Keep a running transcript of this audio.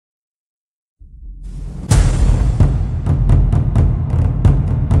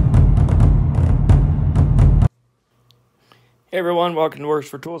Hey everyone, welcome to Works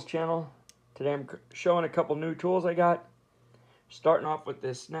for Tools channel. Today I'm showing a couple new tools I got. Starting off with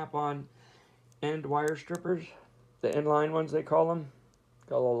this snap-on end wire strippers, the inline ones they call them.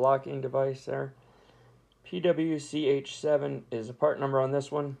 Got a little locking device there. PWCH7 is the part number on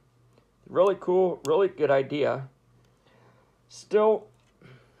this one. Really cool, really good idea. Still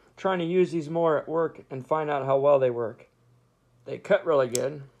trying to use these more at work and find out how well they work. They cut really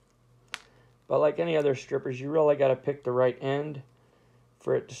good. But like any other strippers, you really got to pick the right end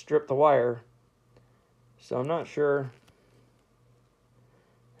for it to strip the wire. So I'm not sure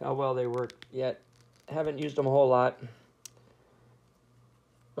how well they work yet. Haven't used them a whole lot.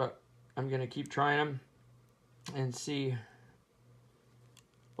 But I'm going to keep trying them and see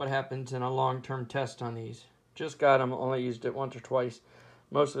what happens in a long-term test on these. Just got them, only used it once or twice.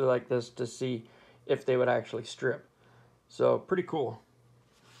 Mostly like this to see if they would actually strip. So pretty cool.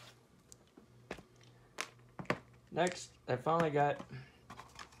 Next, I finally got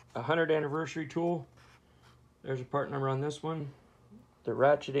a 100th anniversary tool. There's a part number on this one. The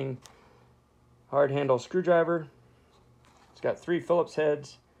ratcheting hard handle screwdriver. It's got 3 Phillips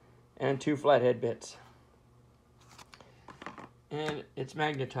heads and 2 flathead bits. And it's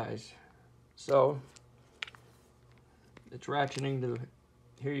magnetized. So it's ratcheting to,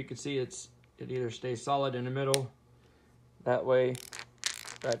 here you can see it either stays solid in the middle. That way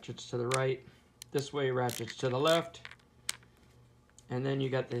ratchets to the right. This way ratchets to the left, and then you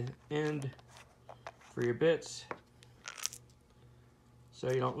got the end for your bits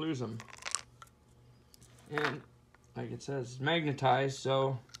so you don't lose them. And like it says, it's magnetized,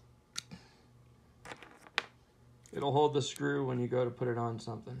 so it'll hold the screw when you go to put it on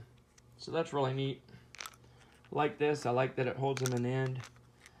something. So that's really neat. Like this, I like that it holds them in the end.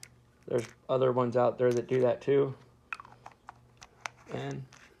 There's other ones out there that do that too. And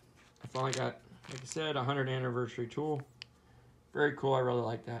I finally got, like I said, a 100th anniversary tool. Very cool, I really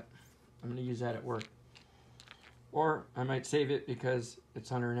like that. I'm gonna use that at work. Or I might save it because it's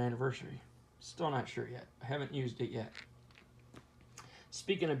 100th anniversary. Still not sure yet. I haven't used it yet.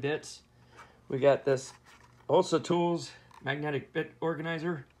 Speaking of bits, we got this Olsa Tools magnetic bit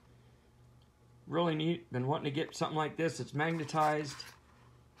organizer. Really neat, been wanting to get something like this. It's magnetized.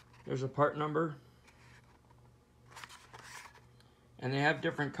 There's a part number. And they have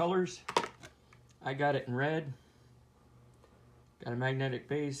different colors. I got it in red. Got a magnetic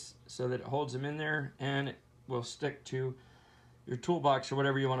base so that it holds them in there and it will stick to your toolbox or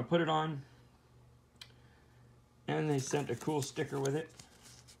whatever you want to put it on. And they sent a cool sticker with it.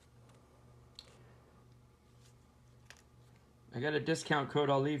 I got a discount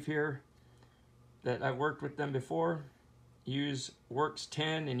code I'll leave here that I've worked with them before. Use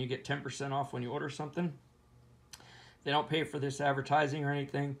WORKS10 and you get 10% off when you order something. They don't pay for this advertising or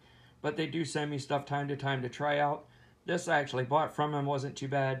anything, but they do send me stuff time to time to try out. This I actually bought from them, wasn't too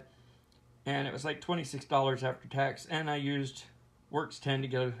bad. And it was like $26 after tax, and I used WORKS10 to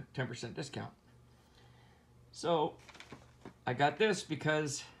get a 10% discount. So I got this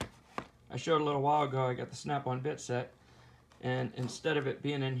because I showed a little while ago I got the snap-on bit set, and instead of it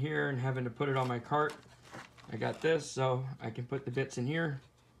being in here and having to put it on my cart, I got this so I can put the bits in here,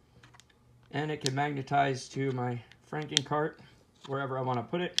 and it can magnetize to my franking cart wherever I want to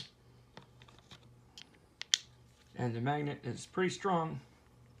put it. And the magnet is pretty strong.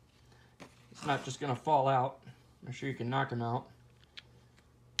 It's not just going to fall out. I'm sure you can knock them out.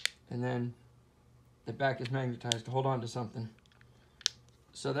 And then the back is magnetized to hold on to something.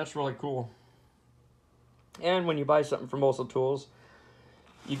 So that's really cool. And when you buy something from Olsa Tools,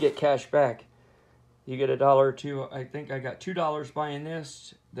 you get cash back. You get $1 or $2. I think I got $2 buying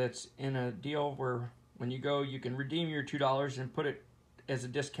this. That's in a deal where when you go, you can redeem your $2 and put it as a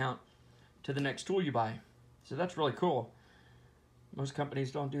discount to the next tool you buy. So that's really cool. Most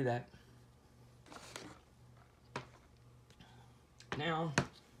companies don't do that. Now,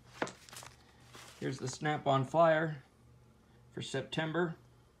 here's the snap-on flyer for September.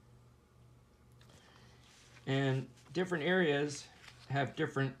 And different areas have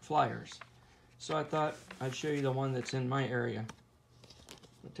different flyers. So I thought I'd show you the one that's in my area.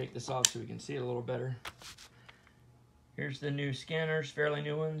 I'll take this off so we can see it a little better. Here's the new scanners, fairly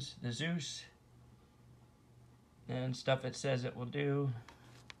new ones, the Zeus. And stuff it says it will do.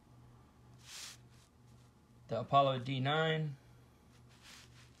 The Apollo D9.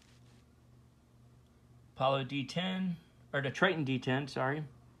 Apollo D10, or the Triton D10, sorry.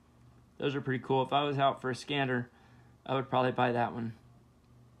 Those are pretty cool. If I was out for a scanner, I would probably buy that one.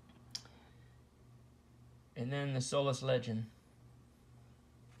 And then the Solus Legend.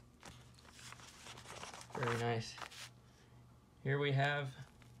 Very nice. Here we have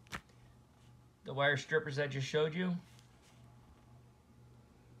the wire strippers I just showed you.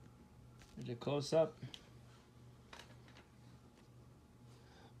 a close-up.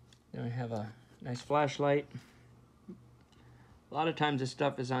 Then we have a nice flashlight. A lot of times this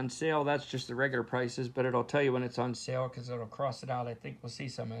stuff is on sale. That's just the regular prices, but it'll tell you when it's on sale because it'll cross it out. I think we'll see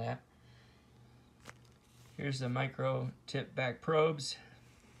some of that. Here's the micro tip back probes.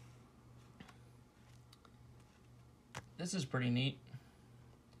 This is pretty neat.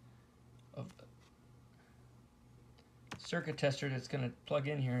 A circuit tester that's going to plug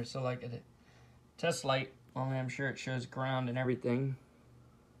in here. So like a test light, only I'm sure it shows ground and everything.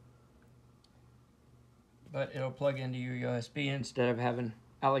 But it'll plug into your USB instead of having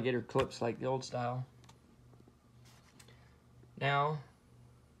alligator clips like the old style. Now,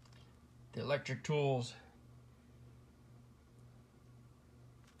 the electric tools.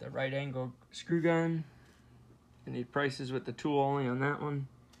 The right angle screw gun. I need prices with the tool only on that one.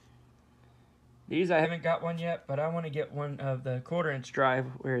 These I haven't got one yet, but I want to get one of the 1/4 inch drive.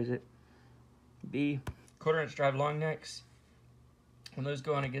 Where is it? B. 1/4 inch drive long necks. When those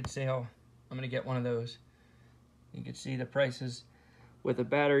go on a good sale, I'm going to get one of those. You can see the prices with a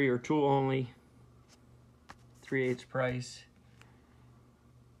battery or tool only. 3/8 price.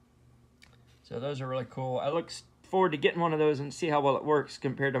 So those are really cool. I look forward to getting one of those and see how well it works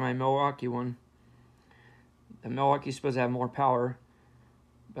compared to my Milwaukee one. The Milwaukee's supposed to have more power,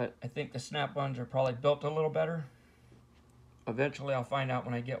 but I think the snap-ons are probably built a little better. Eventually I'll find out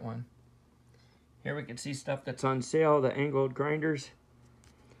when I get one. Here we can see stuff that's on sale, the angled grinders.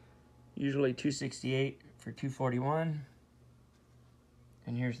 Usually $268 for $241.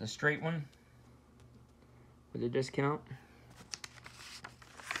 And here's the straight one with a discount.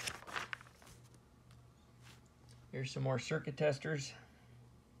 Here's some more circuit testers.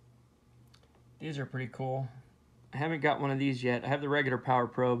 These are pretty cool. I haven't got one of these yet. I have the regular power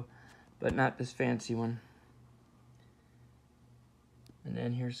probe, but not this fancy one. And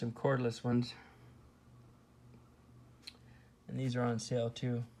then here's some cordless ones. And these are on sale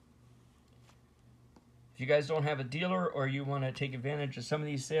too. If you guys don't have a dealer or you want to take advantage of some of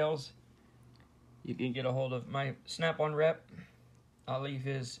these sales, you can get a hold of my Snap-on rep. I'll leave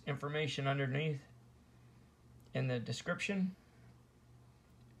his information underneath in the description.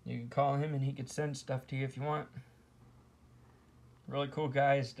 You can call him and he could send stuff to you if you want. Really cool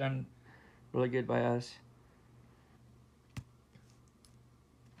guy. It's done really good by us.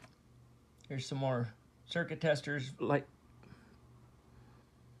 Here's some more circuit testers,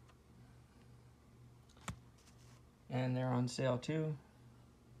 and they're on sale too.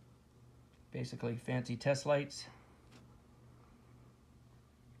 Basically fancy test lights.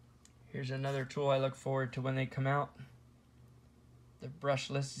 Here's another tool I look forward to when they come out. The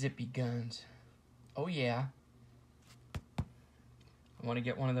brushless zippy guns. Oh yeah. I want to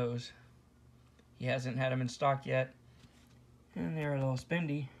get one of those. He hasn't had them in stock yet. And they're a little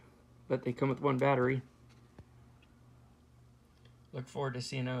spendy, but they come with one battery. Look forward to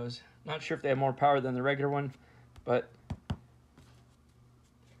seeing those. Not sure if they have more power than the regular one, but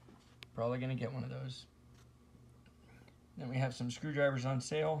probably gonna get one of those. Then we have some screwdrivers on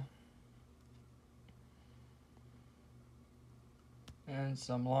sale. And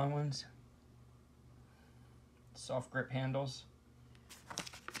some long ones. Soft grip handles.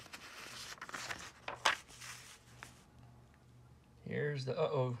 Here's the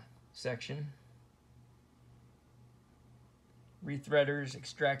uh-oh section. Rethreaders,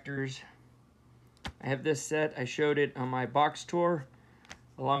 extractors. I have this set. I showed it on my box tour,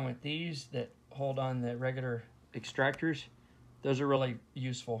 along with these that hold on the regular extractors. Those are really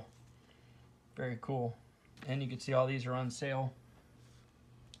useful. Very cool. And you can see all these are on sale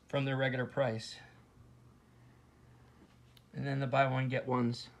from their regular price. And then the buy one get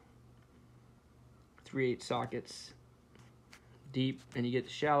ones. 3/8 sockets. Deep, and you get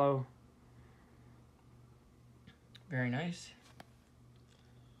the shallow. Very nice.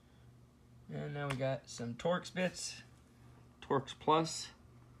 And now we got some Torx bits. Torx Plus.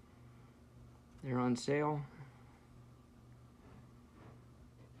 They're on sale.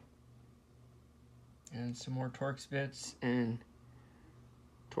 And some more Torx bits and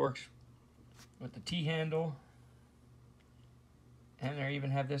Torx with the T-handle. And they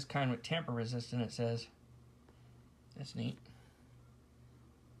even have this kind with tamper resistant, it says. That's neat.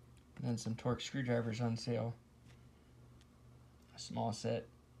 And then some Torx screwdrivers on sale. A small set.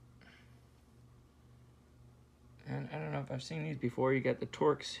 And I don't know if I've seen these before. You got the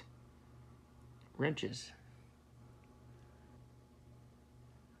Torx wrenches.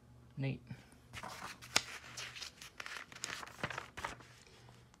 Neat.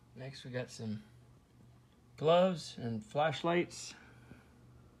 Next we got some gloves and flashlights.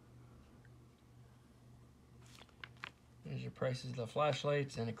 There's your prices of the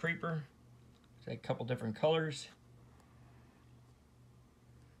flashlights and a creeper. It's a couple different colors.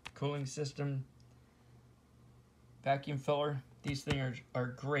 Cooling system. Vacuum filler. These things are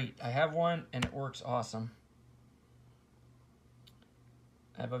great. I have one and it works awesome.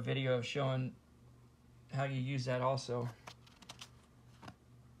 I have a video of showing how you use that also.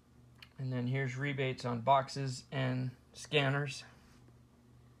 And then here's rebates on boxes and scanners.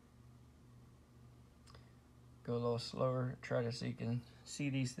 Go a little slower, try to so you can see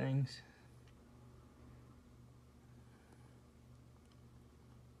these things.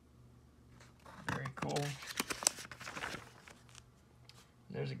 Very cool.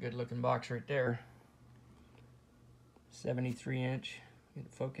 There's a good looking box right there. 73-inch. Get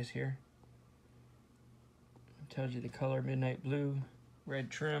the focus here. It tells you the color: midnight blue,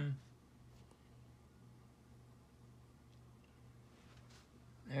 red trim.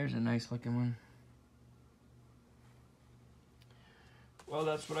 There's a nice looking one. Well,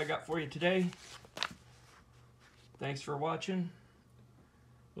 that's what I got for you today. Thanks for watching.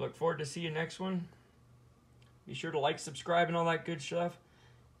 Look forward to see you next one. Be sure to like, subscribe, and all that good stuff.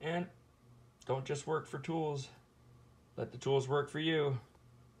 And don't just work for tools. Let the tools work for you.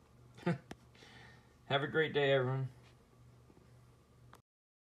 Have a great day, everyone.